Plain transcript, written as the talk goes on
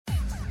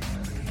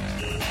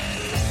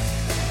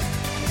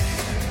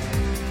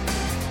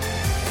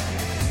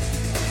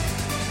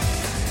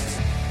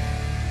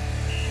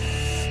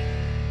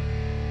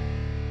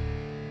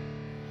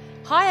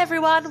Hi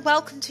everyone,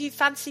 welcome to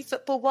Fantasy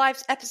Football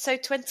Wives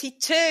episode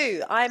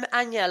 22. I'm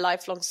Anya,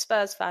 lifelong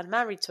Spurs fan,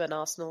 married to an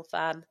Arsenal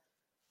fan.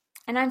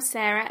 And I'm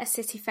Sarah, a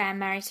City fan,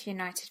 married to a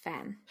United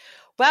fan.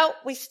 Well,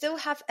 we still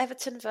have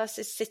Everton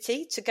versus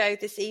City to go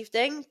this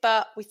evening,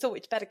 but we thought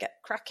we'd better get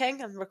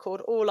cracking and record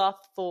all our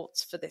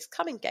thoughts for this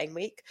coming game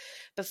week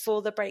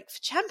before the break for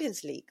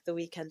Champions League the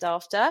weekend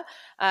after.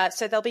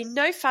 So there'll be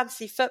no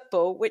fantasy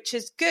football, which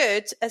is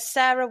good as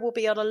Sarah will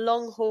be on a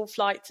long-haul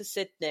flight to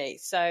Sydney.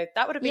 So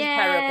that would have been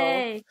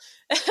terrible.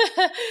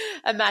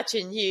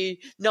 Imagine you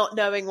not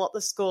knowing what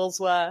the scores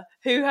were,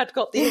 who had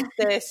got the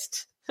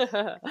assist.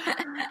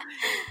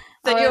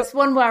 So it's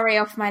one worry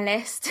off my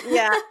list.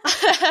 Yeah.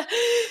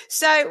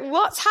 So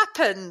what's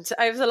happened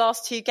over the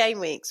last two game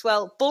weeks?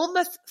 Well,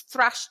 Bournemouth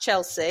thrashed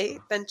Chelsea,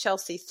 then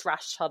Chelsea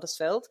thrashed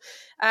Huddersfield.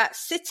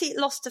 City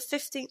lost to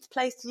 15th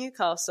place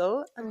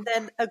Newcastle, and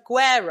then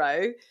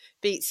Aguero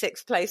beat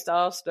 6th place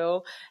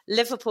Arsenal.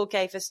 Liverpool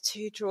gave us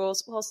 2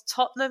 draws, whilst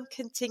Tottenham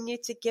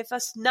continued to give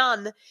us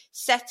none,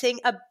 setting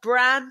a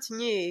brand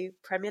new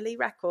Premier League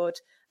record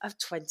of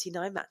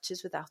 29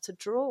 matches without a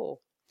draw.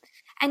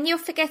 And you're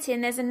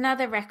forgetting there's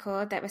another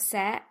record that was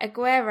set.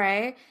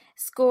 Aguero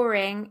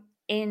scoring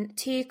in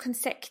 2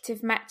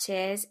 consecutive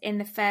matches in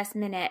the first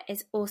minute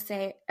is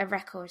also a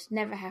record.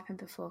 Never happened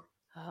before.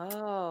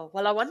 Oh,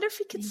 well, I wonder if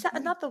he could set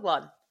another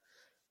one.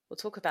 We'll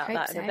talk about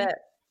that in a bit.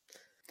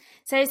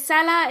 So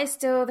Salah is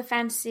still the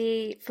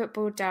fantasy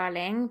football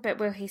darling, but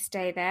will he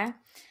stay there?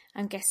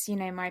 I guess you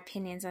know my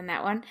opinions on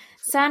that one.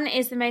 Son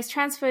is the most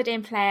transferred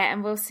in player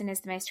and Wilson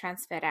is the most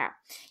transferred out.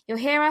 You'll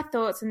hear our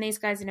thoughts on these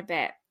guys in a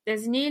bit.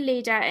 There's a new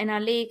leader in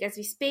our league as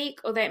we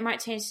speak, although it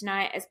might change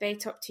tonight as both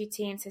top 2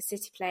 teams are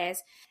City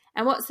players.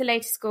 And what's the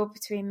latest score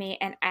between me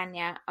and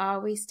Anya? Are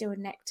we still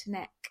neck to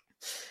neck?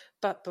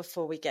 But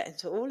before we get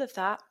into all of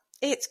that,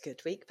 it's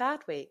Good Week, Bad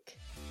Week.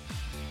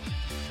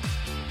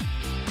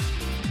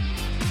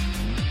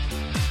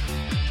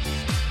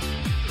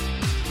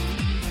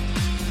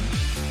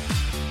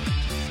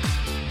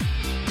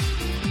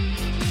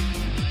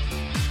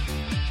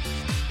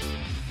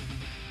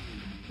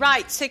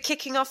 Right, so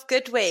kicking off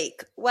Good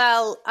Week.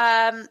 Well,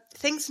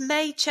 things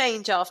may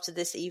change after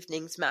this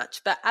evening's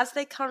match, but as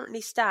they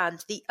currently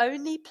stand, the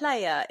only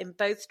player in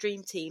both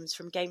dream teams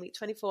from game week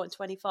 24 and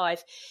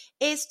 25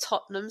 is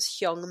Tottenham's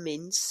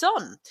Heung-min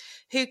Son,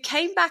 who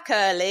came back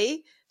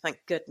early, thank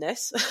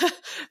goodness,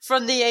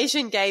 from the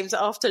Asian Games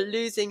after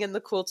losing in the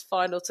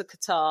quarterfinal to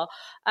Qatar,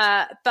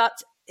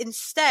 but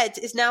instead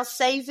is now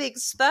saving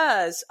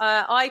Spurs.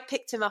 I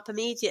picked him up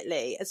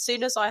immediately. As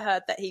soon as I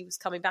heard that he was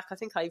coming back, I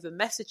think I even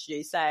messaged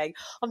you saying,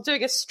 I'm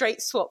doing a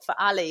straight swap for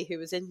Ali, who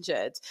was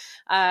injured.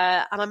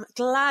 And I'm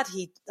glad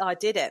I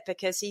did it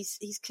because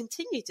he's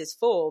continued his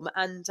form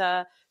and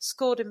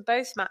scored in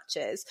both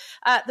matches.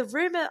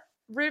 The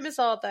rumours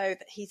are, though,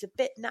 that he's a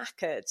bit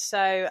knackered.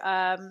 So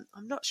I'm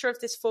not sure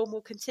if this form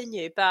will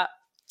continue, but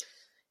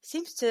he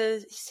seems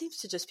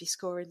to just be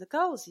scoring the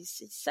goals.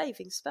 He's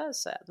saving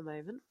Spurs at the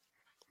moment.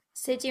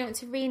 So do you want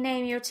to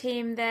rename your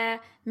team the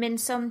Min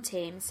Son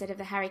team instead of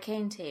the Harry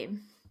Kane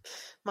team?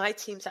 My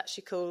team's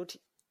actually called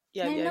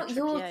Yo-Yo No, not Trippier.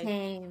 Your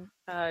team.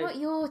 Oh. Not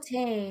your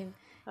team.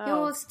 Oh.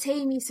 Your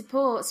team you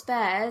support,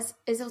 Spurs,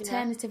 is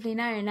alternatively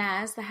known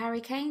as the Harry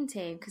Kane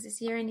team because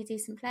it's your only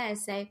decent player.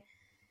 So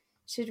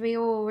should we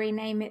all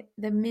rename it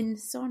the Min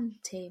Son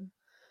team?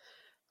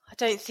 I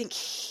don't think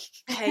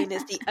Kane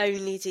is the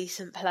only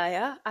decent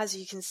player. As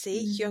you can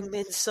see,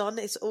 Heung-min Son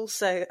is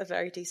also a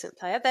very decent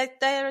player. They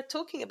are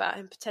talking about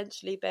him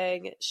potentially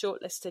being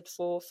shortlisted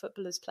for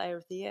Footballers' Player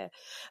of the Year.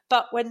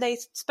 But when they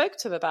spoke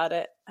to him about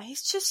it,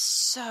 he's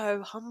just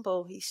so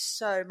humble. He's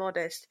so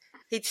modest.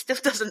 He still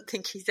doesn't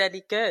think he's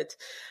any good.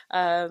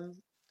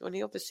 When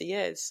he obviously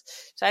is.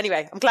 So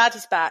anyway, I'm glad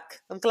he's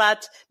back. I'm glad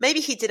maybe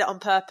he did it on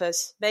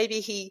purpose. Maybe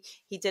he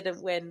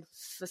didn't win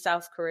for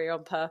South Korea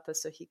on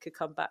purpose so he could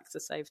come back to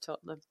save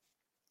Tottenham.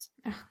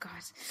 Oh,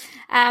 God.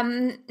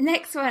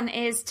 Next one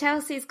is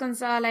Chelsea's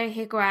Gonzalo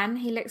Higuain.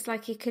 He looks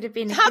like he could have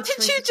been How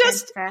did you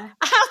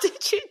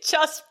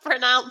just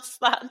pronounce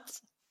that?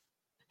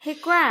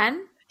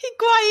 Higuain?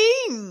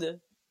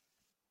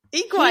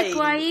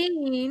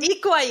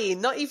 Higuain,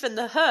 not even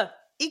the her.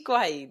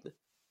 Higuain.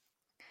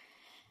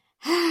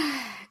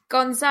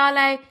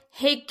 Gonzalo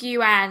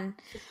Higuain.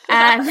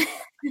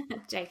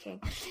 Joking.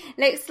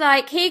 Looks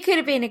like he could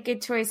have been a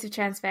good choice of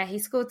transfer. He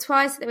scored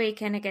twice at the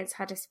weekend against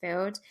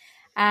Huddersfield.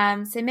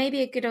 So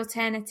maybe a good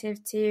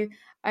alternative to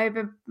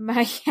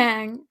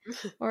Aubameyang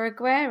or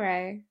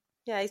Aguero.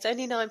 Yeah, he's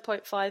only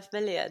 9.5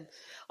 million.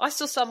 I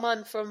saw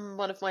someone from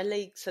one of my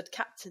leagues had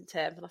captained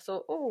him and I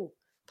thought, oh,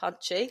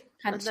 punchy.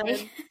 And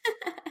then,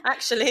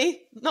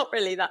 actually, not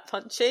really that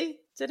punchy.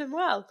 Did him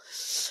well.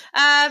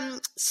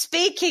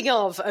 Speaking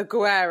of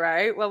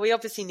Aguero, well, we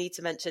obviously need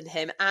to mention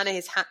him and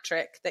his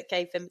hat-trick that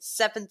gave him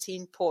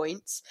 17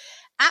 points.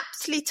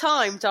 Aptly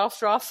timed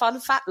after our fun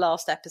fact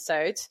last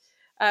episode,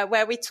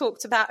 where we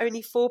talked about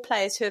only 4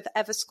 players who have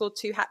ever scored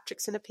 2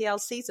 hat-tricks in a PL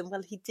season.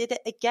 Well, he did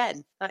it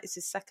again. That is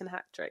his second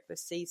hat-trick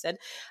this season.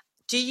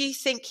 Do you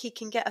think he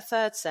can get a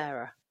third,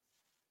 Sarah?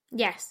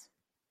 Yes.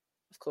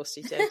 course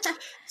you do.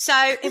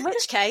 So, in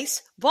which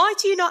case, why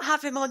do you not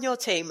have him on your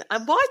team?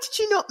 And why did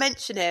you not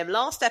mention him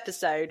last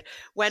episode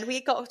when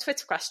we got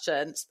Twitter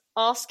questions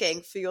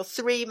asking for your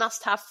 3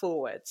 must-have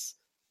forwards?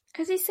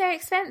 Because he's so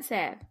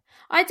expensive.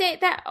 I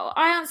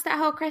answered that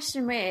whole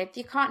question with,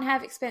 you can't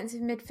have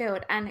expensive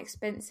midfield and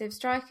expensive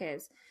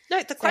strikers.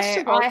 No, the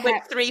question was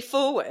with 3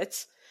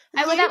 forwards.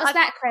 Oh, well, that was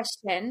that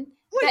question.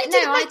 Well, you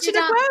didn't mention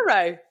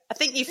Aguero. I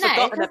think you've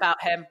forgotten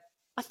about him.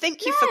 I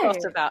think you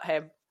forgot about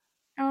him.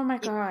 Oh, my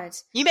God.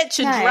 You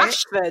mentioned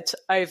Rashford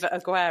over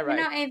Aguero.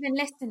 You're not even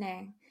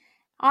listening.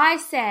 I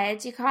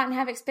said you can't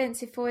have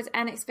expensive forwards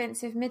and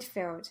expensive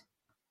midfield.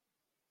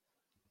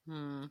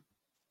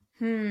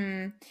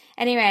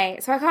 Anyway,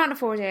 so I can't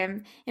afford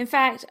him. In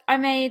fact, I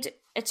made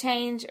a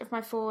change of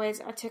my forwards.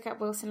 I took up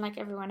Wilson like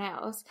everyone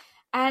else.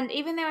 And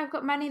even though I've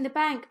got money in the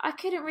bank, I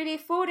couldn't really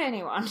afford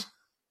anyone.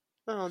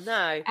 Oh,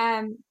 no.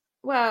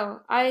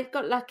 Well, I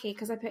got lucky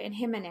because I put in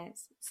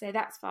Jimenez, so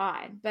that's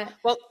fine. But,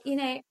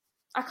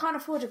 I can't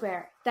afford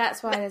Aguero.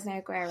 That's why there's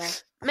no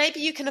Aguero. Maybe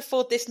you can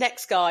afford this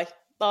next guy,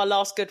 our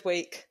last good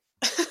week.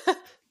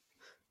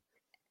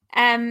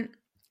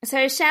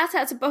 So shout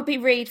out to Bobby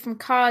Reid from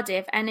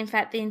Cardiff, and in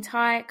fact the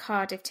entire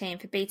Cardiff team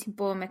for beating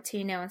Bournemouth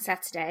 2-0 on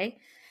Saturday.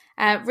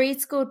 Reid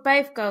scored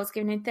both goals,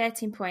 giving him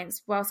 13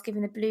 points, whilst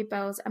giving the Blue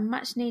Bulls a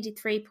much-needed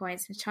 3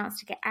 points and a chance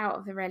to get out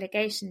of the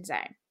relegation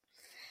zone.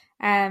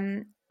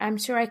 I'm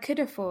sure I could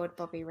afford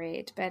Bobby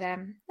Reid, but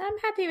I'm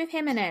happy with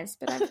Jimenez.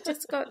 But I've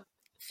just got a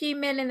few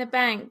mil in the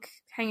bank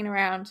hanging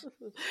around.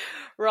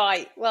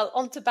 Right, well,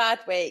 on to bad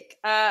week.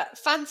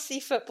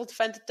 Fancy football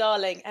defender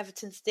darling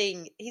Everton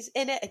Sting. He's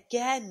in it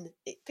again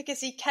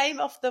because he came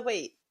off the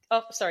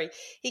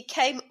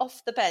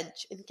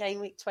bench in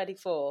game week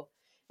 24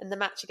 in the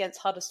match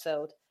against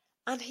Huddersfield,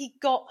 and he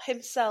got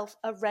himself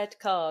a red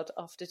card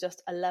after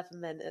just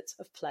 11 minutes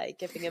of play,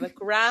 giving him a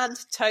grand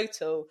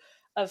total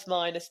of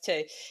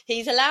 -2.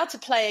 He's allowed to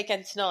play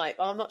again tonight,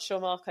 but I'm not sure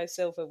Marco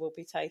Silva will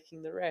be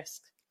taking the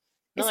risk.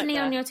 Isn't he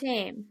on your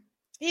team?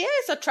 He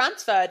is. I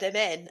transferred him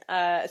in,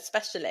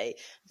 especially.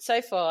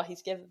 So far,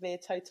 he's given me a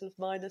total of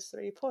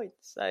 -3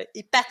 points. So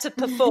he better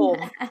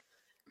perform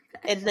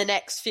in the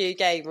next few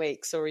game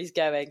weeks, or he's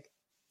going.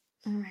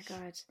 Oh my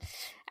God.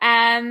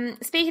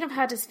 Speaking of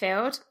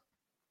Huddersfield,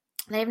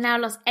 they've now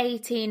lost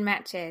 18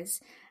 matches.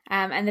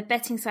 And the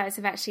betting sites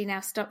have actually now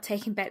stopped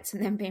taking bets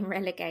on them being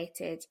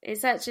relegated.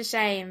 It's such a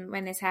shame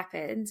when this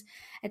happens.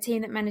 A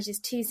team that manages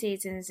 2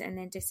 seasons and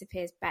then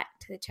disappears back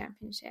to the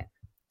Championship.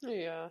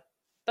 Yeah.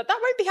 But that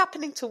won't be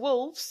happening to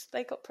Wolves.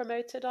 They got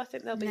promoted. I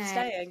think they'll be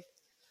staying.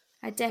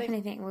 I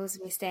definitely think Wolves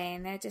will be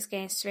staying. They're just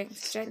getting strength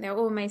to strength. They're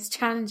almost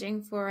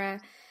challenging for a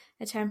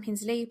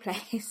Champions League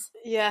place.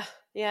 Yeah.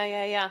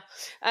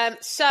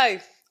 So,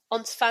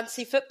 on to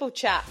fancy football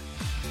chat.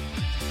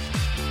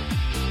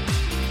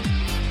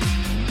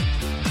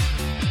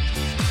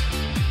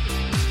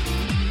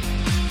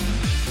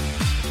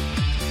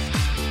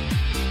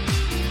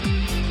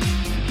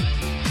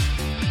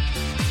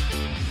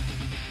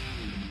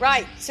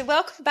 Right, so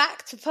welcome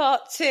back to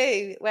part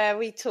 2, where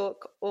we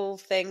talk all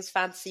things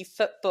fancy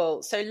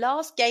football. So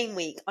last game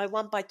week, I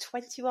won by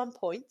 21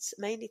 points,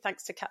 mainly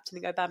thanks to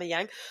captaining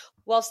Aubameyang.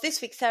 Whilst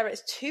this week, Sarah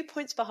is 2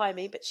 points behind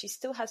me, but she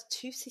still has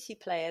 2 City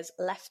players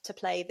left to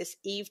play this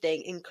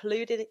evening,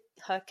 including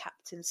her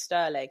captain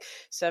Sterling.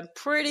 So I'm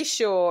pretty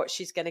sure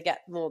she's going to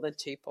get more than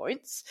 2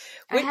 points.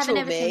 Which I have an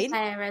Everton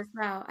player as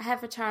well. I have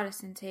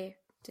Richarlison too.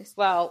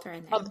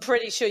 I'm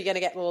pretty sure you're going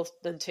to get more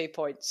than 2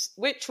 points,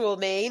 which will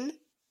mean...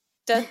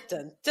 Dun,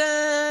 dun,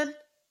 dun.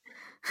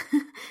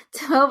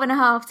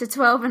 12.5 to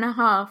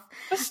 12.5.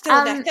 We're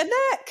still neck and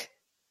neck.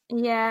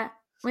 Yeah,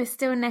 we're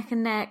still neck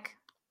and neck.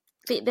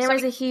 There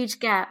is a huge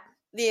gap.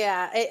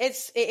 Yeah,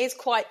 it is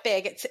quite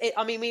big.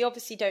 I mean, we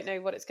obviously don't know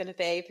what it's going to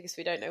be because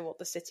we don't know what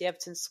the City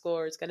Everton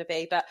score is going to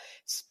be, but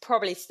it's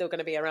probably still going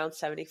to be around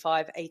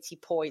 75, 80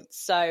 points.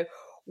 So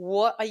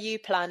what are you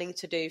planning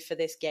to do for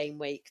this game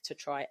week to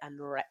try and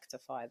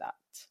rectify that?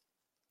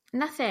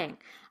 Nothing.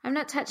 I'm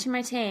not touching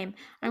my team.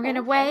 I'm going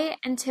to wait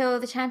until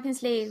the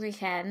Champions League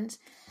weekend,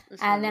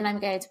 and then I'm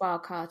going to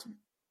wildcard.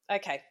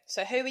 Okay,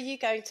 so who are you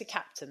going to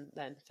captain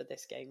then for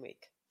this game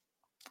week?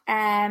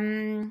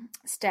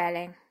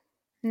 Sterling.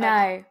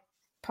 No,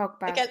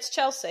 Pogba. Against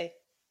Chelsea?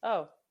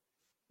 Oh,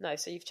 no,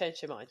 so you've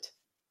changed your mind.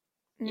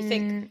 You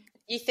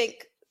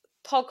think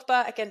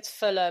Pogba against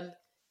Fulham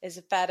is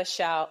a better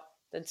shout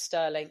than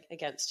Sterling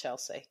against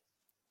Chelsea?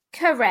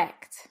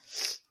 Correct.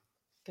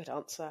 Good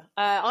answer.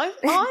 I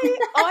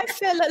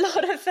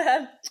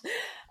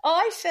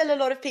feel a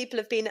lot of people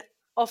have been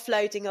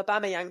offloading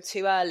Aubameyang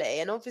too early,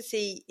 and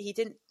obviously he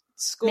didn't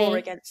score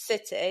against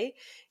City.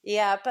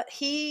 Yeah, but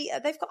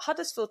they've got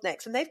Huddersfield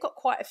next, and they've got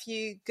quite a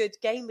few good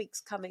game weeks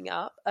coming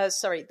up.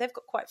 They've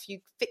got quite a few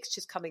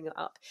fixtures coming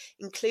up,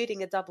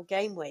 including a double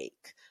game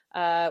week,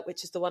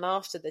 which is the one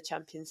after the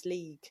Champions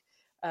League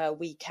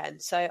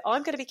weekend. So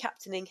I'm going to be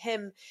captaining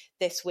him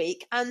this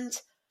week,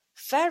 and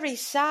very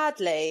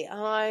sadly,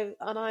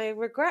 and I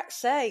regret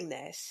saying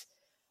this,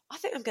 I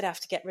think I'm going to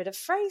have to get rid of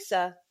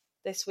Fraser.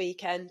 this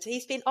weekend.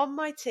 He's been on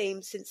my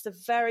team since the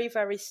very,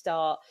 very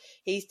start.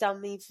 He's done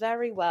me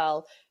very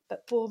well.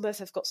 But Bournemouth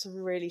have got some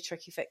really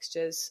tricky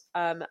fixtures.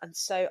 And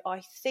so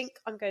I think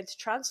I'm going to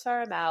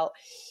transfer him out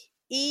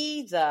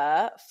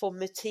either for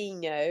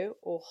Moutinho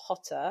or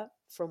Jota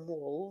from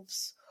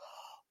Wolves,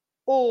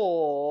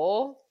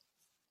 or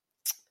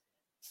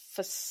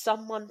for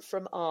someone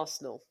from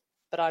Arsenal.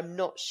 But I'm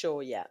not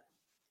sure yet.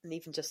 And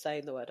even just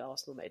saying the word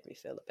Arsenal made me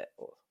feel a bit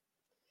more.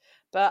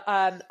 But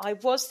I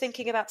was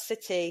thinking about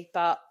City,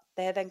 but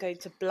they're then going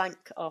to blank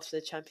after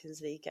the Champions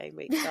League game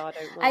week, so I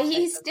don't want Are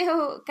to you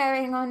still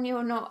going on,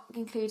 you're not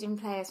including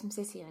players from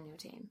City on your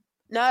team?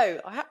 No,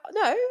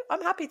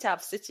 I'm happy to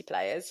have City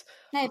players.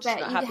 No, but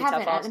you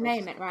haven't at the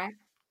moment, right?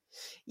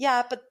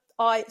 Yeah, but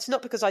it's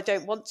not because I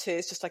don't want to,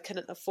 it's just I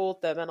couldn't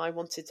afford them, and I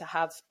wanted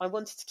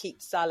to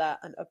keep Salah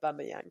and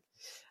Aubameyang.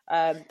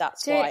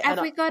 That's why.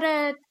 Have we got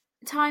a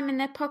time in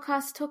the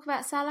podcast to talk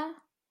about Salah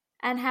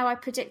and how I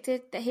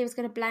predicted that he was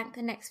going to blank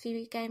the next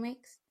few game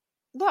weeks?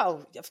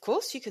 Well, of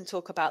course you can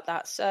talk about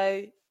that.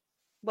 So,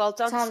 well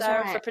done,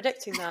 Sarah, for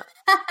predicting that.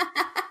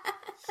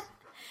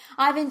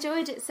 I've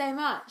enjoyed it so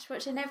much,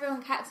 watching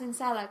everyone captain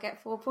Salah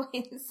get 4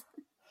 points.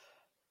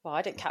 Well,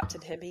 I didn't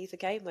captain him either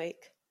game week.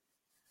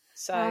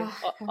 So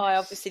I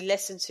obviously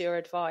listened to your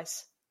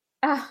advice.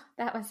 Oh,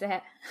 that was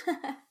it.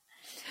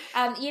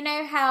 You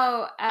know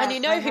how... and you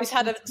know who's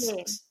had a...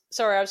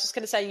 Sorry, I was just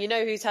going to say, you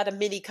know who's had a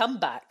mini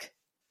comeback?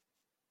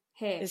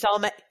 Who? His our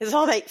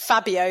mate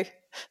Fabio.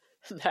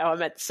 No, I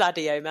meant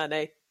Sadio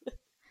Mane.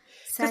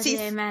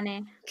 Sadio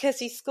Mane. Because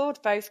he scored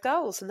both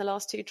goals in the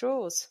last 2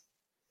 draws.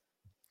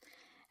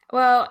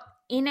 Well,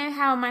 you know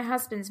how my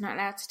husband's not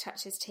allowed to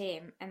touch his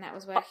team, and that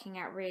was working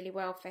out really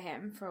well for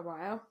him for a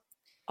while.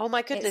 Oh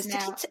my goodness!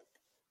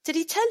 Did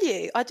he tell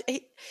you?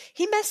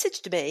 He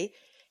messaged me.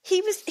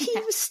 He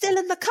was still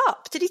in the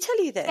cup. Did he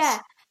tell you this? Yeah,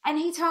 and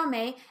he told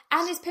me,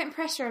 and he's putting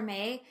pressure on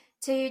me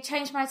to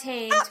change my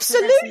team.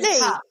 Absolutely.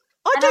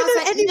 I don't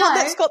know anyone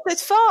that's got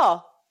this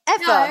far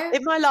ever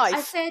in my life.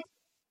 I said,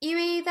 you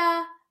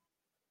either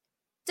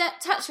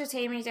touch your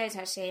team or you don't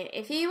touch your team.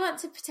 If you want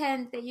to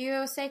pretend that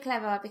you're so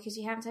clever because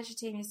you haven't touched your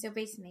team and you're still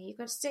beating me, you've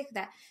got to stick with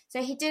that.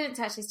 So he didn't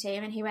touch his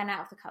team and he went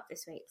out of the cup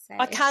this week. So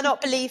I cannot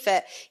believe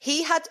it.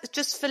 He had,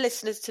 just for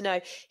listeners to know,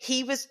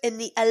 he was in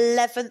the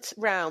 11th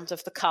round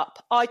of the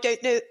cup. I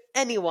don't know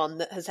anyone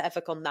that has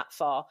ever gone that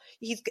far.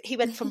 He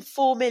went from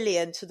 4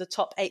 million to the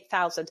top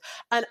 8,000.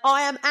 And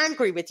I am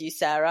angry with you,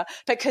 Sarah,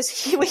 because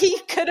he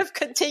could have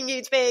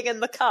continued being in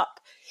the cup.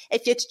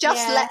 If you'd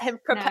just let him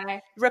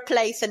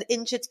replace an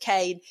injured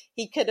Kane,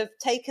 he could have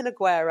taken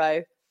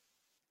Aguero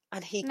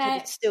and he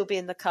could still be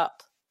in the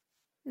cup.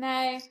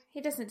 No,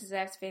 he doesn't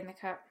deserve to be in the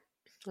cup.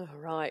 All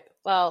right.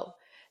 Well,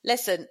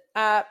 listen,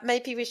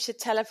 maybe we should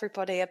tell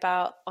everybody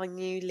about our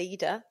new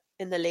leader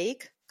in the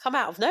league. Come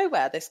out of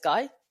nowhere, this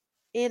guy,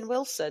 Ian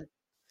Wilson.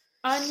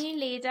 Our new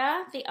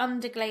leader, the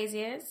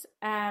Underglaziers,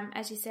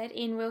 as you said,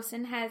 Ian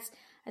Wilson, has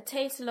a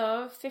total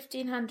of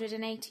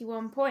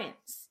 1,581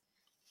 points,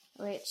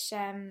 which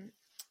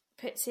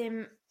puts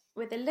him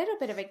with a little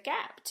bit of a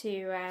gap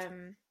to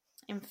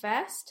in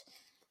first.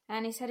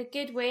 And he's had a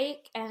good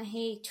week, and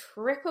he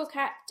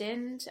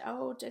triple-captained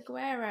old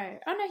Aguero.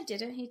 Oh, no, he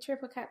didn't. He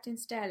triple-captained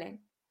Sterling.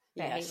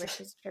 But he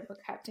wishes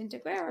triple-captained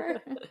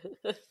Aguero.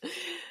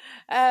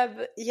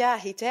 Yeah,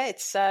 he did.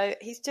 So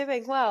he's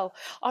doing well.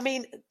 I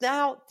mean,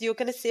 now you're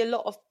going to see a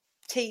lot of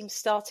teams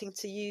starting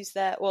to use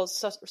you're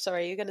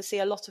going to see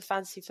a lot of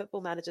fantasy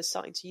football managers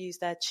starting to use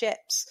their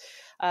chips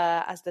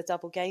as the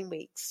double game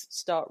weeks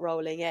start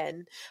rolling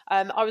in.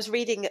 I was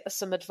reading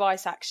some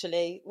advice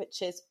actually,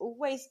 which is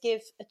always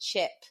give a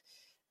chip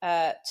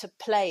to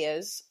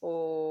players,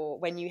 or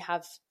when you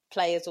have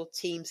players or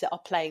teams that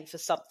are playing for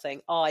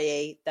something,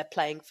 i.e. they're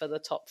playing for the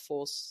top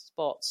 4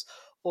 spots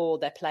or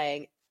they're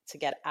playing to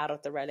get out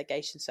of the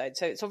relegation zone.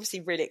 So it's obviously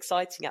really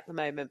exciting at the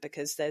moment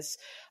because there's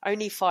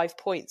only 5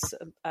 points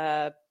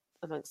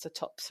amongst the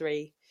top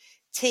 3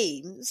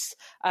 teams,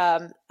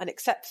 and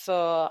except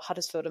for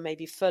Huddersfield and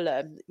maybe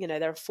Fulham, you know,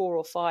 there are 4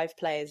 or 5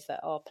 players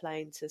that are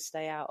playing to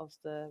stay out of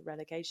the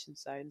relegation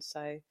zone.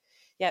 So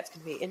yeah, it's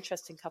going to be an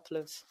interesting couple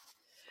of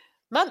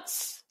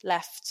months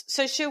left.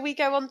 So shall we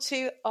go on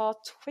to our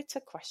Twitter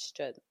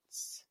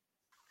questions?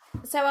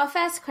 So our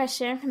first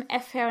question from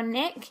FPL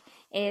Nick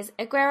is,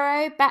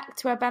 Aguero back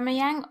to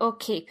Aubameyang or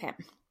keep him?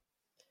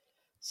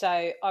 So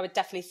I would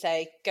definitely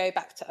say go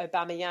back to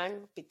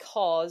Aubameyang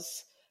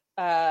because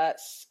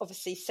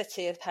obviously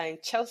City are playing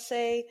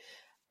Chelsea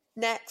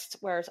next,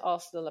 whereas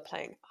Arsenal are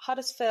playing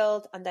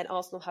Huddersfield, and then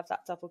Arsenal have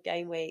that double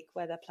game week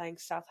where they're playing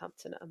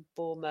Southampton and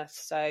Bournemouth.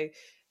 So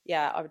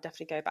yeah, I would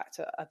definitely go back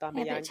to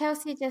Aubameyang. Yeah, but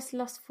Chelsea just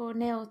lost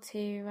 4-0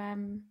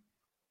 to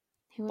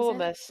who was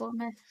Bournemouth.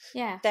 Bournemouth.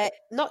 Yeah.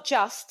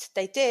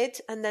 They did,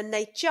 and then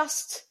they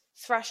just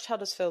thrashed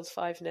Huddersfield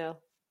 5-0.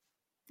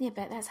 Yeah,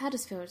 but that's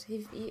Huddersfield.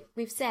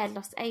 We've said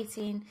lost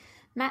 18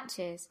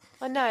 matches.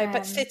 I know,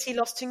 but City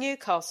lost to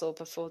Newcastle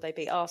before they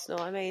beat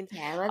Arsenal. I mean,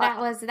 yeah, well, that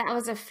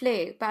was a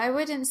fluke, but I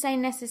wouldn't say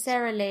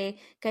necessarily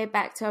go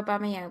back to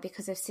Aubameyang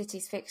because of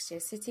City's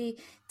fixtures. City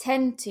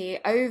tend to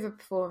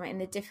overperform in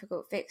the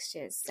difficult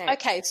fixtures. So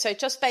okay, so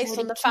just based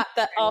on the fact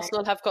that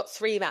Arsenal have got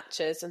 3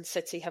 matches and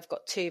City have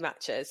got 2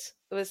 matches,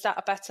 was that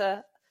a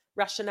better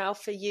rationale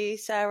for you,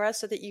 Sarah,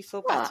 so that you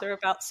feel better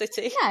about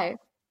City? No.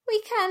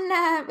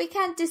 We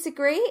can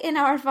disagree in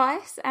our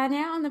advice,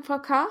 Anya, on the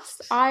podcast.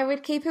 I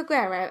would keep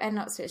Aguero and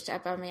not switch to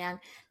Aubameyang.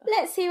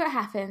 Let's see what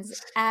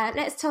happens.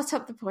 Let's tot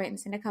up the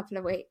points in a couple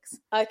of weeks.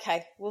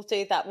 Okay, we'll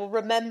do that. We'll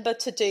remember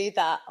to do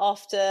that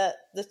after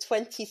the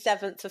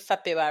 27th of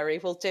February.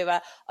 We'll do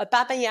a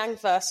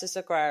Aubameyang versus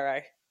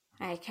Aguero.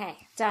 Okay,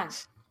 done.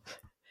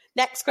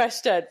 Next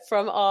question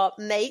from our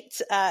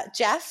mate,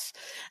 Jeff.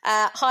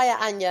 Hiya,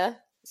 Anya.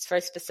 It's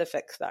very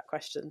specific, that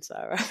question,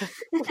 Sarah.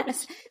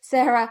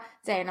 Sarah,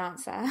 don't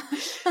answer.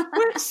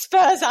 Which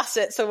Spurs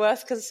assets are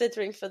worth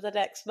considering for the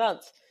next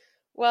month?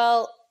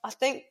 Well, I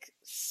think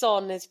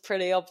Son is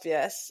pretty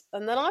obvious.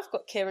 And then I've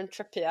got Kieran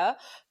Trippier.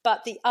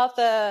 But the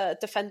other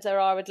defender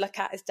I would look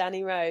at is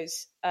Danny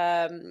Rose.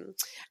 And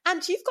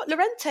you've got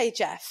Llorente,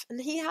 Jeff,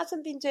 and he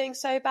hasn't been doing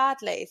so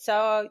badly.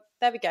 So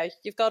there we go.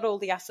 You've got all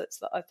the assets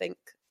that I think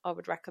I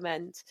would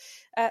recommend.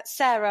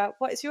 Sarah,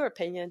 what is your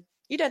opinion?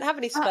 You don't have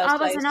any Spurs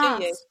players,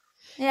 do you?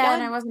 Yeah,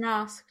 and I wasn't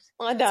asked.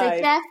 I know. So,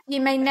 Jeff,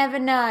 you may never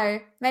know.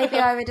 Maybe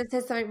I would have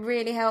said something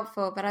really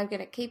helpful, but I'm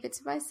going to keep it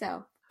to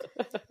myself.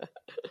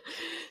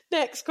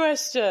 Next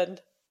question.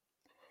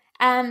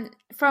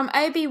 From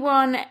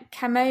Obi-Wan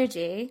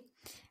Kamoji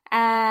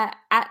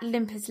at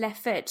Limpers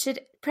Left Foot. Should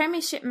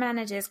Premiership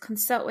managers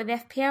consult with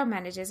FPL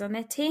managers on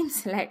their team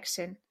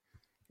selection?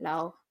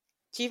 Lol.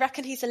 Do you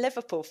reckon he's a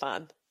Liverpool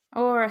fan?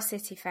 Or a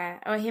City fan?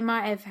 Or he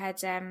might have had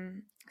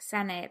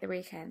Sané at the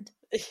weekend.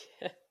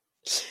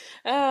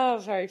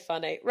 Oh, very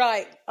funny.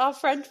 Right, our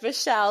friend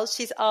Michelle,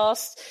 she's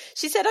asked,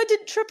 she said, I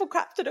didn't triple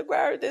captain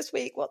Aguero this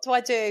week. What do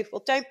I do?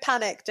 Well, don't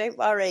panic. Don't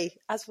worry.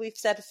 As we've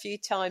said a few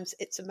times,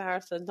 it's a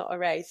marathon, not a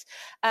race.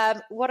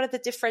 What are the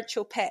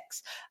differential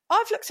picks?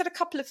 I've looked at a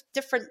couple of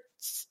different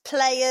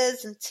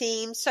players and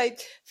teams. So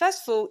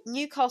first of all,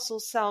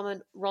 Newcastle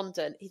Salmon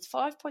Rondon, he's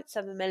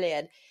 5.7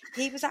 million.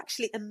 He was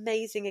actually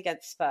amazing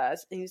against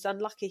Spurs. He was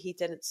unlucky he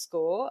didn't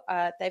score.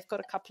 They've got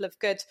a couple of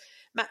good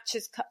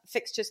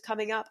fixtures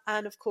coming up,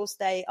 and of course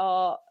they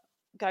are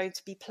going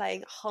to be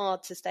playing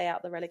hard to stay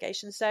out the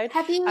relegation zone.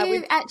 Have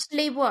you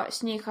actually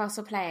watched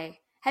Newcastle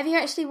play? Have you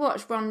actually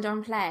watched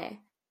Rondon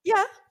play?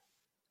 Yeah.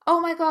 Oh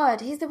my God,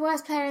 he's the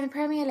worst player in the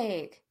Premier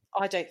League.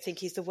 I don't think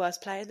he's the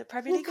worst player in the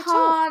Premier League at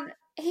all.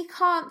 He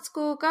can't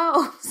score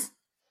goals.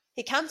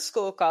 He can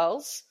score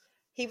goals.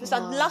 He was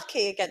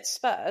unlucky against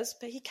Spurs,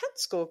 but he can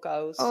score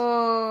goals.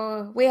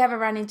 Oh, we have a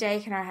running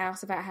joke in our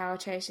house about how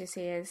atrocious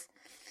he is.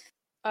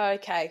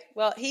 Okay,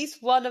 well, he's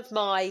one of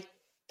my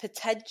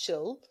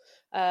potential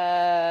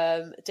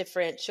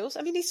differentials.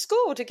 I mean, he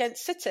scored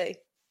against City.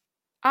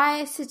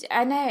 I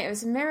know, it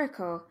was a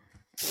miracle.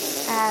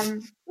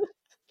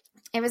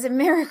 It was a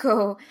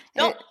miracle.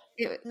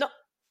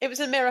 It was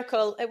a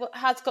miracle. It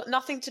has got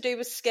nothing to do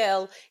with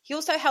skill. He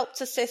also helped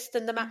assist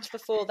in the match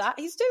before that.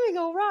 He's doing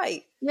all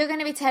right. You're going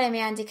to be telling me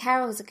Andy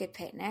Carroll's a good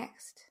pick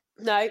next?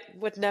 No,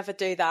 would never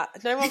do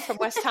that. No one from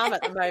West Ham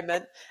at the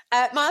moment.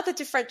 My other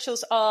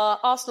differentials are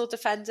Arsenal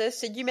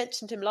defenders. So you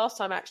mentioned him last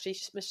time, actually,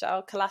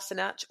 Michelle,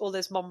 Kolasinac, or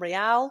there's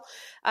Monreal.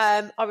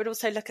 I would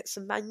also look at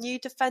some Man U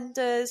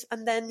defenders.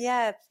 And then,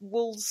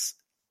 Wolves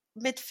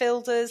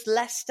midfielders,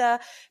 Leicester,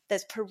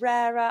 there's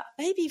Pereira,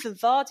 maybe even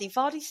Vardy.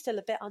 Vardy's still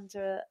a bit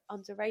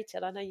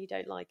underrated. I know you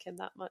don't like him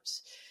that much,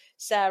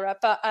 Sarah,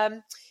 but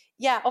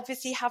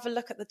obviously have a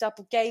look at the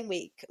double game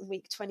week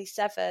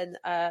 27.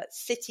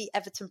 City,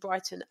 Everton,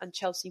 Brighton and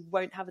Chelsea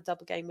won't have a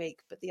double game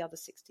week, but the other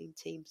 16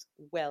 teams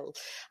will.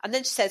 And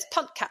then she says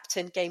punt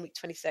captain game week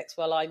 26.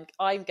 Well,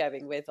 I'm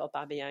going with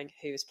Aubameyang,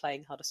 who is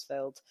playing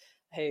Huddersfield,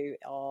 who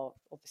are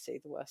obviously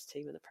the worst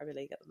team in the Premier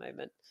League at the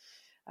moment.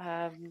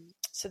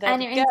 So there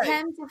we go.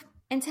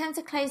 In terms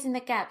of closing the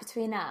gap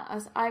between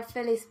us, I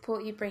fully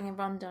support you bringing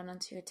Rondon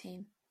onto your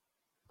team.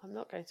 I'm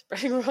not going to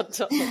bring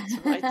Rondon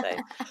onto my team.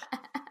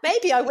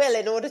 Maybe I will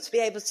in order to be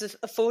able to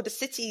afford a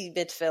City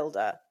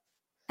midfielder.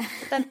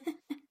 But then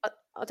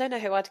I don't know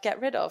who I'd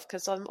get rid of,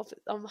 because I'm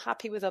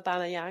happy with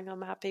Aubameyang,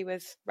 I'm happy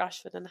with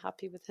Rashford, and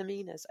happy with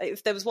Jimenez.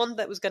 If there was one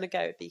that was going to go,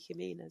 it'd be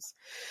Jimenez.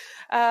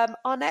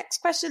 Our next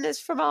question is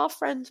from our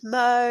friend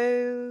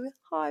Mo.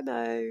 Hi,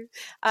 Mo.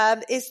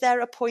 Is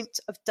there a point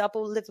of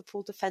double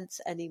Liverpool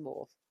defence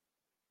anymore?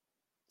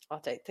 I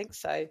don't think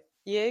so.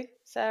 You,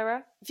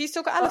 Sarah? Have you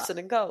still got Alisson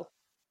in goal?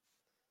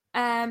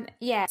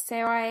 Yeah. So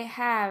I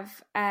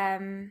have. I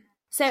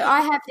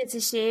have this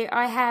issue.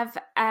 I have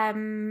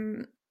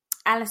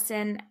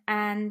Alisson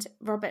and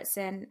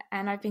Robertson,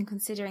 and I've been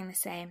considering the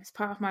same as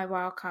part of my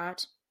wild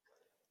card.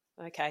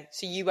 Okay,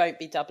 so you won't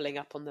be doubling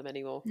up on them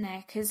anymore?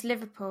 No, because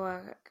Liverpool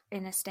are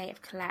in a state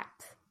of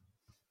collapse.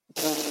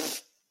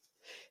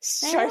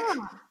 So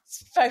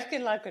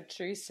Spoken like a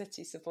true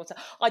City supporter.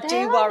 I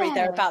do worry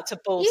they're about to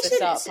balls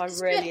this up. I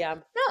really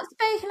am. Not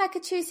spoken like a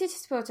true City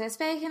supporter,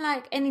 spoken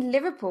like any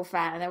Liverpool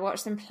fan that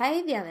watched them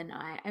play the other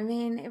night. I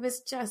mean, it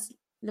was just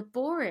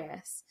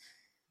laborious.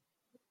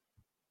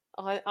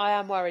 I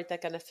am worried they're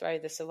going to throw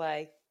this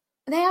away.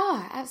 They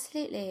are,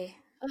 absolutely.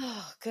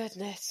 Oh,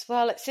 goodness.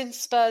 Well, it's in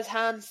Spurs'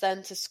 hands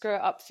then to screw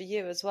it up for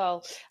you as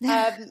well.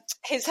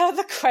 His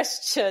other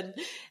question,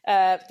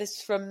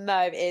 this from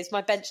Mo, is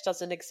my bench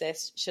doesn't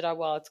exist. Should I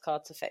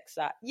wildcard to fix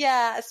that?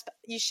 Yeah,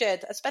 you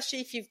should, especially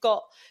if you've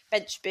got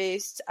bench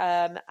boost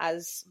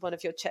as one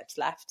of your chips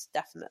left,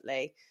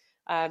 definitely.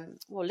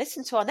 We'll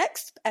listen to our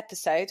next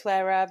episode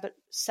where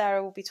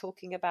Sarah will be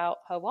talking about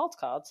her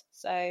wildcard,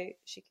 so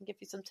she can give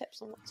you some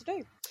tips on what to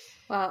do.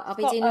 Well, I'll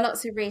be doing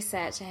lots of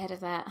research ahead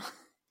of that.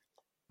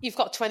 You've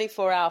got a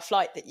 24-hour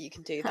flight that you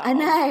can do that. I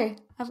know.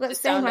 I've got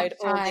just so download much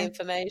time. all the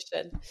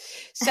information.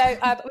 So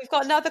we've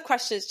got another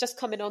question. It's just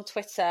coming on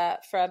Twitter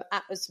from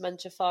 @Usman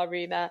Jafar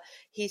Rumour.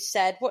 He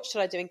said, what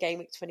should I do in game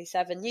week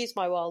 27? Use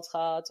my wild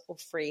card or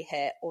free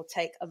hit or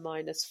take a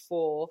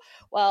 -4?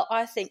 Well,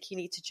 I think you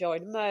need to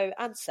join Mo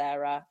and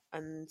Sarah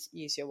and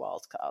use your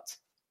wild card.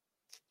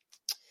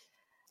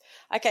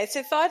 Okay,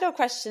 so final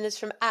question is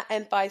from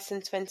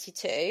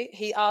 @mbison22.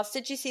 He asked,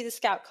 did you see the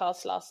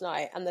Scoutcast last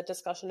night and the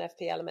discussion on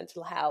FPL and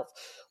mental health?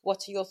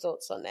 What are your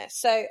thoughts on this?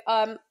 So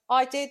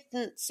I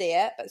didn't see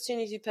it, but as soon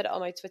as you put it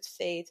on my Twitter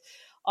feed,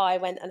 I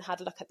went and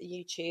had a look at the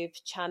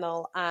YouTube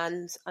channel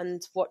and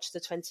watched the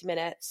 20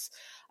 minutes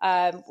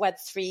where the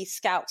three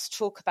scouts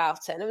talk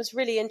about it. And it was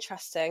really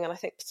interesting. And I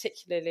think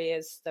particularly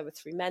as there were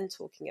three men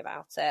talking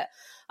about it.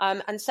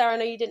 And Sarah, I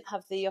know you didn't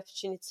have the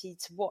opportunity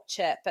to watch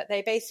it, but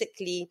they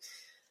basically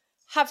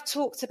have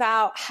talked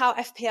about how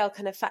FPL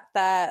can affect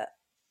their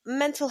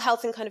mental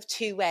health in kind of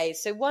two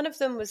ways. So one of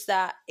them was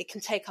that it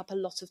can take up a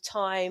lot of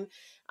time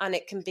and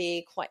it can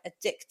be quite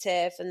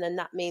addictive. And then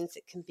that means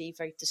it can be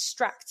very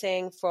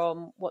distracting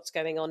from what's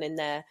going on in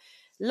their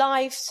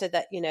life, so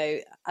that, you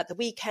know, at the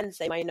weekends,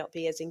 they might not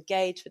be as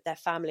engaged with their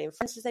family and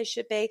friends as they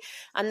should be.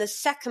 And the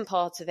second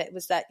part of it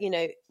was that, you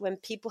know, when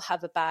people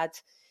have a bad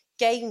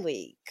game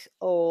week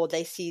or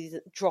they see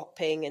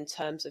dropping in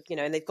terms of, you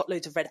know, and they've got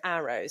loads of red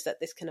arrows, that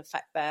this can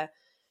affect their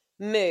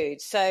mood.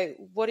 So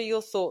what are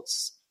your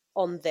thoughts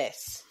on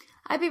this?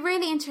 I'd be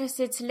really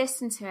interested to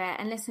listen to it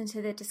and listen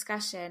to the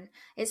discussion.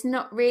 It's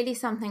not really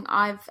something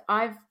I've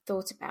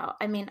thought about.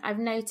 I mean, I've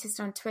noticed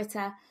on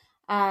Twitter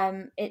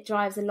it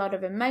drives a lot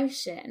of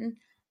emotion,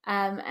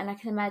 and I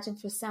can imagine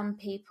for some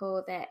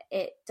people that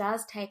it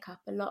does take up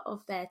a lot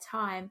of their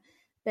time.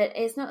 But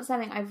it's not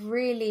something I've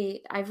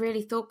really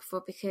thought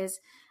before,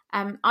 because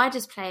I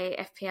just play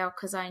FPL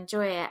because I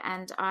enjoy it,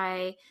 and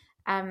I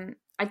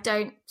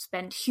don't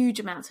spend huge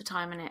amounts of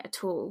time on it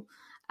at all.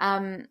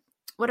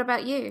 What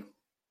about you?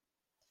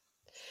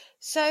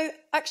 So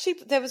actually,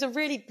 there was a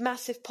really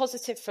massive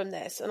positive from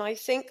this, and I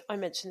think I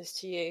mentioned this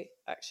to you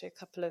actually a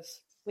couple of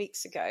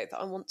weeks ago, that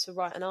I want to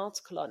write an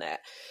article on it.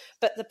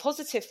 But the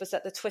positive was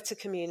that the Twitter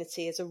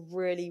community is a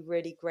really,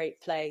 really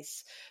great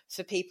place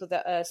for people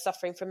that are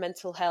suffering from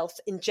mental health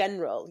in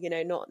general, you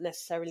know, not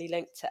necessarily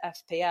linked to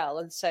FPL.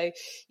 And so,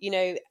 you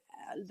know,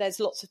 there's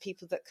lots of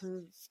people that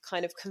can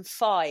kind of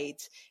confide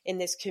in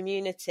this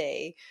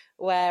community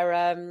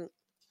where,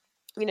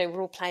 you know,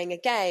 we're all playing a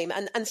game.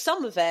 And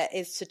some of it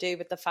is to do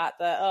with the fact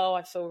that, oh,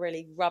 I feel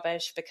really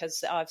rubbish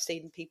because I've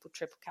seen people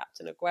triple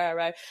captain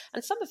Aguero.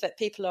 And some of it,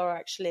 people are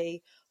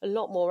actually a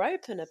lot more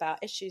open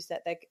about issues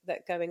that are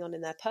going on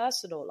in their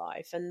personal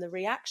life, and the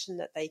reaction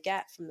that they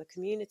get from the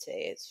community.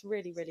 It's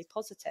really, really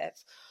positive.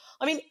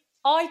 I mean,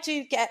 I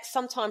do get,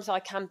 sometimes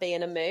I can be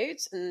in a mood,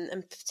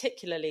 and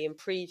particularly in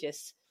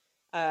previous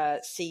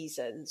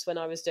seasons when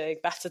I was doing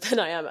better than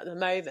I am at the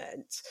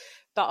moment.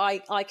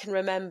 But I can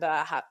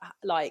remember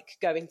like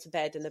going to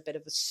bed in a bit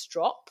of a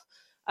strop,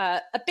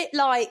 a bit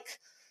like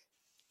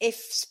if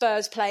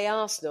Spurs play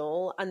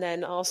Arsenal and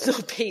then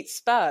Arsenal beat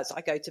Spurs,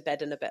 I go to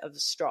bed in a bit of a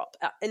strop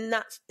in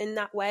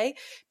that way.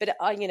 But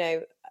you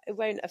know, it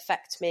won't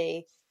affect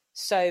me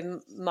so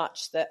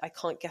much that I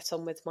can't get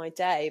on with my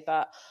day.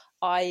 But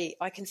I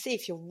can see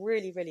if you're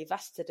really, really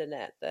vested in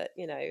it, that,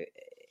 you know,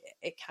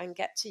 it can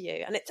get to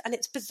you. And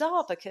it's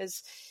bizarre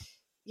because,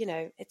 you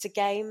know, it's a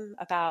game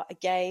about a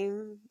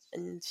game,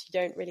 and you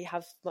don't really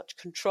have much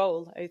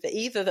control over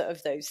either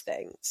of those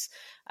things.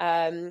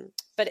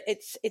 But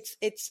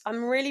it's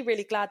I'm really,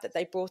 really glad that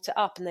they brought it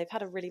up, and they've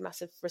had a really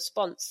massive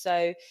response.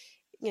 So,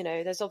 you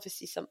know, there's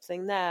obviously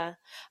something there.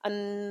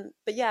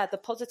 But yeah, the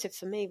positive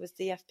for me was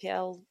the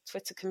FPL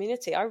Twitter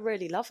community. I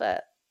really love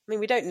it. I mean,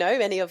 we don't know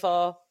any of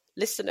our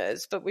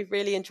listeners, but we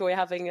really enjoy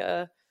having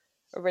a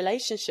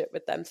relationship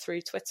with them through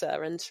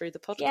Twitter and through the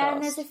podcast. Yeah,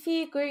 and there's a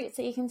few groups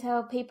that you can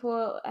tell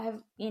people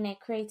have, you know,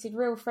 created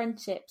real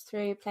friendships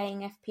through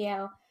playing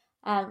FPL,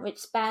 which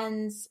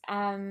spans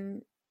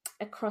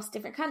across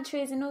different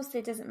countries, and also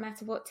it doesn't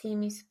matter what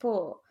team you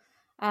support.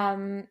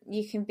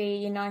 You can be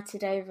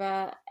united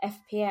over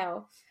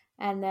FPL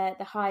and the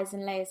highs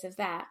and lows of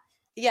that.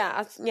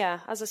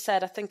 as I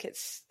said, I think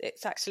it's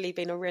actually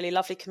been a really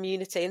lovely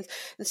community, and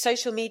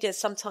social media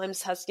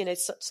sometimes has, you know,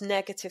 such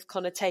negative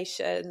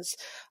connotations,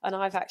 and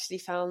I've actually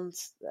found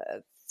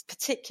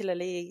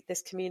particularly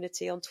this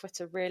community on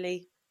Twitter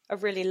a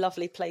really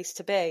lovely place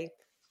to be,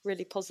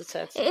 really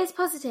positive. It is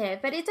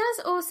positive, but it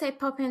does also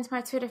pop into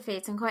my Twitter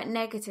feed some quite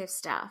negative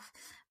stuff,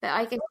 but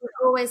I guess you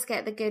always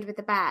get the good with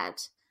the bad.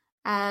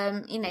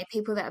 You know,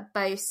 people that are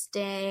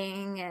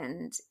boasting,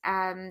 and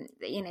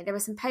you know, there were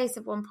some posts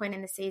at one point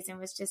in the season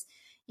was just,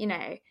 you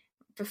know,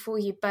 before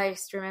you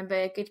boast, remember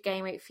a good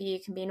game week for you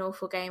can be an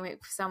awful game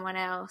week for someone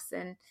else,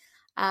 and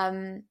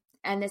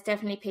there's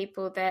definitely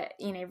people that,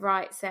 you know,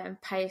 write certain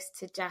posts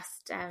to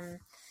just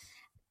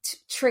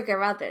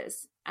trigger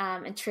others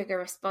and trigger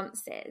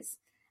responses.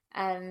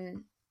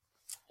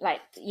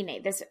 Like, you know,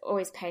 there's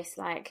always posts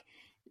like,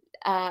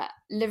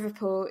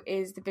 Liverpool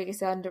is the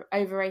biggest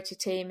overrated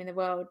team in the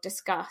world,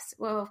 discuss.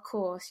 Well, of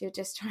course, you're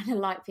just trying to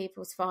light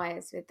people's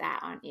fires with that,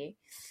 aren't you?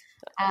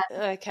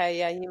 Okay,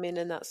 yeah, you mean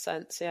in that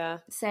sense, yeah.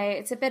 So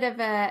it's a bit of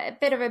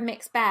a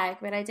mixed bag,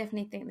 but I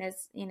definitely think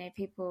there's, you know,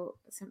 people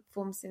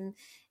form some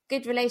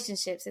good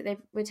relationships that they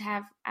would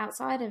have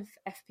outside of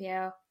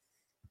FPL.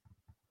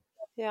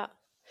 Yeah.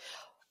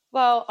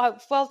 Well,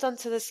 well done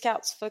to the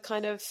Scouts for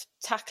kind of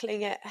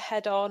tackling it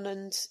head on,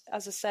 and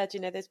as I said, you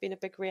know, there's been a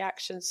big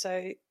reaction,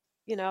 so,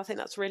 you know, I think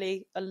that's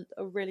really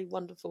a really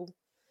wonderful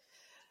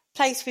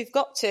place we've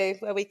got to,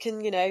 where we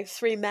can, you know,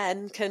 three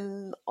men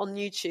can on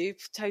YouTube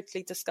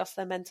totally discuss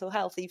their mental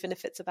health, even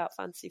if it's about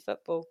fantasy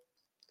football.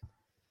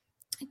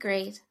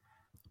 Agreed.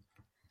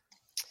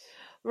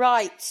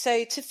 Right,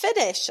 so to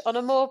finish on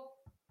a more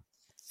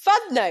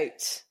fun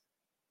note,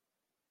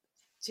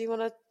 do you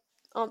want to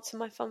answer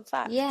my fun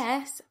fact?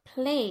 Yes,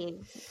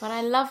 please. What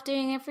I love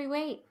doing every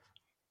week.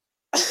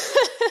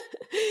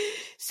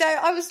 So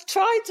I was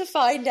trying to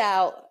find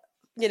out,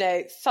 you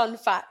know, fun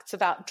facts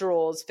about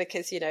draws,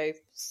 because, you know,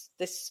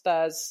 this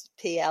Spurs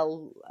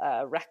PL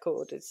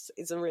record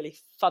is a really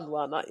fun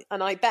one.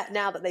 And I bet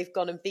now that they've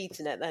gone and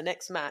beaten it, their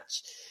next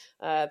match,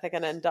 they're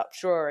going to end up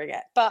drawing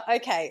it. But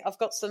okay, I've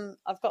got fun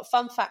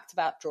fact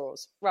about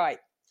draws. Right.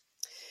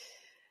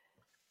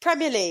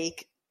 Premier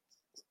League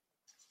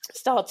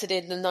started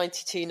in the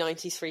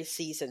 92-93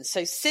 season.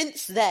 So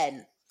since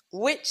then,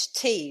 which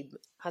team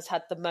has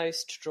had the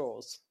most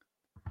draws?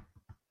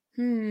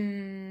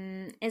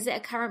 Is it a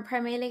current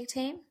Premier League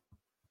team?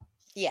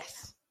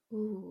 Yes.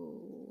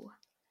 Ooh.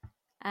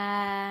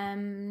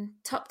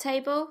 Top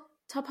table,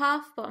 top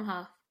half, bottom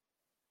half?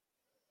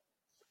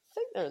 I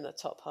think they're in the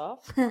top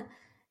half.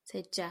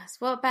 So just.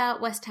 What about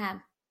West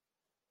Ham?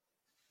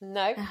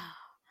 No. Oh,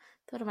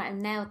 thought I might have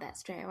nailed that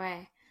straight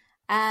away.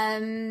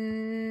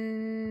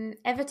 Everton?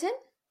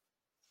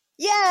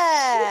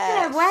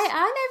 Yeah. Wait,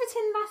 aren't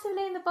Everton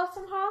massively in the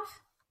bottom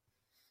half?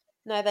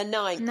 No, they're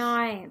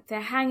ninth.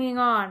 They're hanging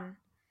on.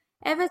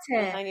 Everton.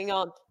 They're hanging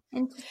on.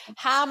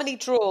 How many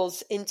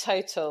draws in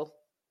total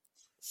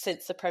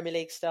since the Premier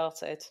League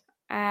started?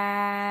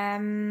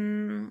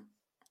 Oh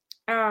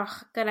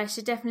God, I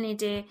should definitely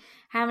do.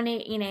 How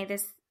many? You know,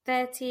 there's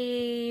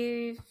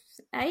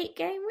 38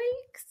 game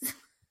weeks.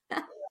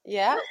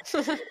 Yeah.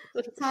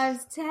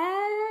 Times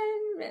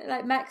 10,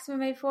 like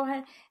maximum maybe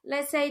 400.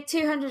 Let's say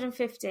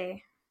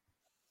 250.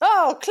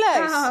 Oh,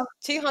 close.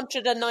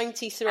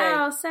 293.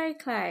 Oh, so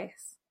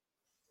close.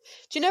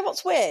 Do you know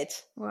what's weird?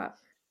 What?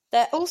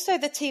 They're also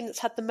the team that's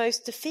had the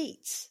most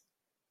defeats.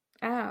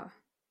 Oh.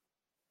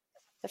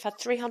 They've had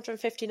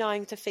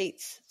 359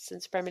 defeats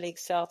since Premier League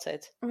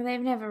started. Well, they've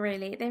never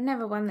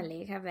won the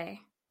league, have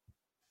they?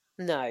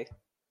 No.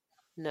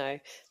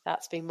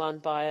 That's been won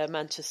by a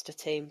Manchester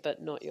team,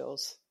 but not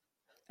yours.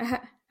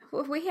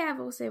 Well, we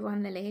have also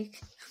won the league.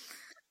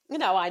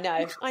 No, I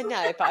know,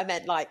 but I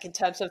meant like in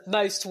terms of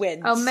most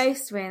wins. Oh,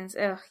 most wins.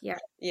 Oh, yeah.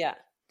 Yeah.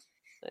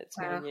 It's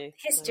you.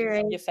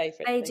 History. Your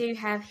favourite They thing. do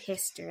have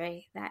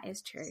history. That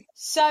is true.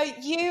 So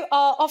you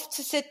are off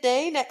to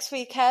Sydney next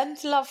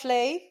weekend.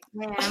 Lovely.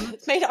 Yeah.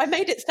 I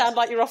made it sound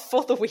like you're off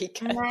for the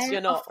weekend. No,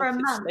 you're not, off for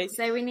obviously. a month.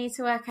 So we need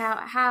to work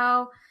out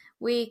how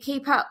we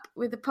keep up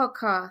with the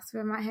podcast.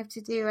 We might have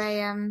to do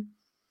a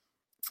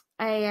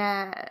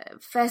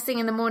first thing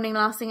in the morning,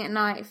 last thing at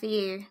night for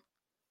you.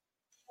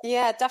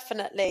 Yeah,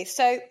 definitely.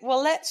 So,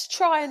 well, let's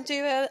try and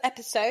do an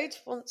episode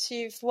once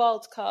you've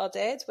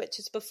wildcarded, which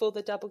is before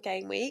the double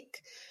game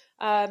week.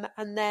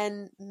 And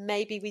then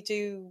maybe we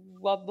do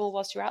one more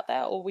whilst you're out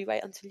there, or we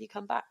wait until you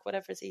come back,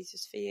 whatever is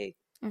easiest for you.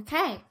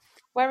 Okay.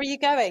 Where are you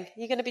going? Are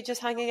you going to be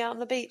just hanging out on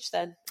the beach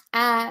then?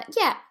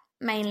 Yeah,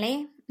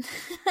 mainly.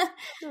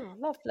 Oh,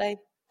 lovely.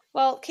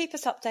 Well, keep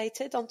us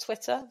updated on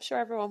Twitter. I'm sure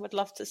everyone would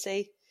love to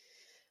see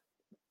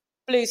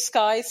blue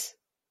skies.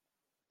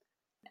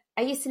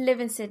 I used to live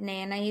in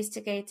Sydney, and I used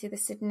to go to the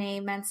Sydney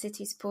Man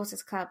City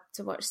Supporters Club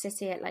to watch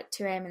City at like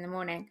 2 a.m. in the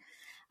morning.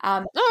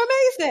 Oh,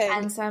 amazing.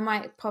 And so I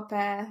might pop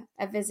a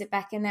visit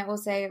back in there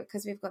also,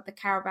 because we've got the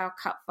Carabao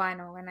Cup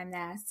final when I'm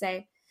there.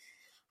 So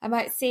I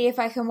might see if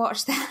I can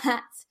watch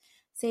that,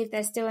 see if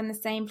they're still in the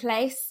same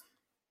place.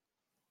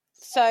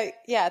 So,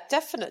 yeah,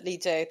 definitely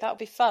do. That'll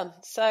be fun.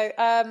 So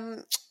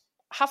have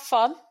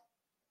fun.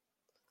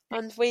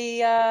 And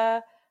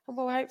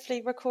we'll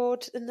hopefully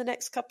record in the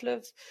next couple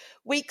of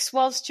weeks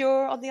whilst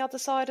you're on the other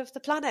side of the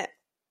planet.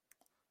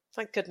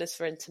 Thank goodness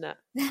for internet.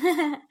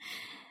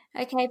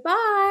 Okay,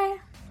 bye.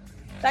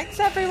 Thanks,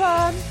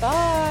 everyone.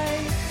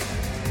 Bye.